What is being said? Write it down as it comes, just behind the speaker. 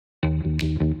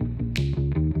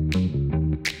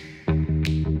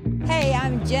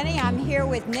I'm Ginney. I'm here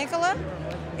with Nikola.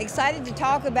 Excited to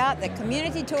talk about the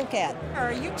Community Toolkit.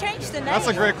 Or you changed the name. That's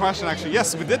a great question, actually.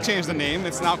 Yes, we did change the name.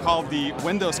 It's now called the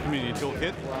Windows Community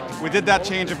Toolkit. We did that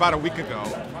change about a week ago.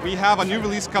 We have a new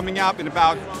release coming out in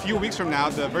about a few weeks from now,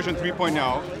 the version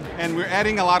 3.0, and we're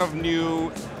adding a lot of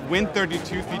new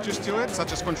Win32 features to it,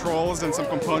 such as controls and some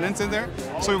components in there.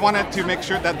 So we wanted to make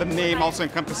sure that the name also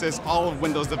encompasses all of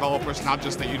Windows developers, not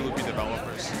just the UWP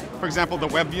developers. For example, the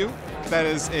web view that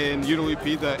is in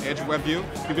UWP, the Edge web view,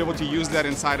 you'll be able to use that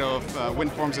inside of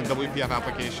WinForms and WPF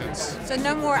applications. So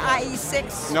no more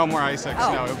IE6? No more IE6,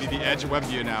 oh. No. It'll be the Edge web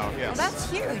view now, yes. Well, that's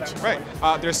huge. Right.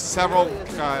 There's several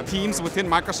teams within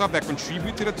Microsoft that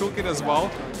contribute to the toolkit as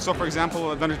well. So for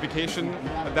example, the notification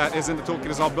that is in the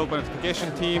toolkit is all built by the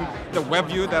notification team. The web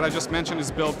view that I just mentioned is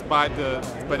built by the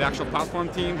actual platform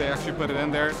team. They actually put it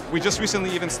in there. We just recently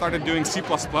even started doing C++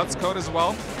 code as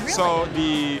well. Really? So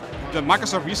the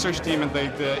Microsoft research team and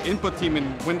the input team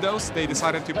in Windows, they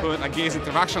decided to put a gaze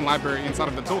interaction library inside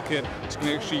of the toolkit, so you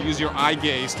can actually use your eye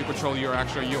gaze to control your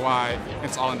actual UI.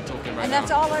 It's all in the toolkit right now. And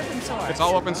that's all open source? It's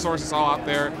all open source, it's all out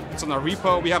there. It's on our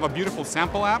repo. We have a beautiful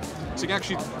sample app, so you can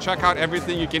actually check out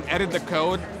everything. You can edit the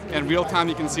code in real time.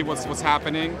 You can see what's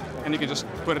happening, and you can just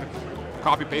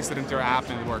copy paste it into your app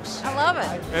and it works. I love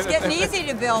it. It's getting easy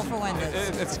to build for Windows.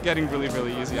 It's getting really,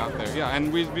 really easy out there. Yeah,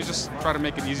 and we just try to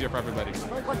make it easier for everybody.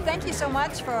 Well, thank you so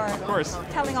much for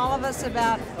telling all of us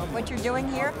about what you're doing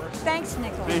here. Thanks,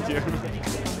 Nikola. Thank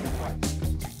you.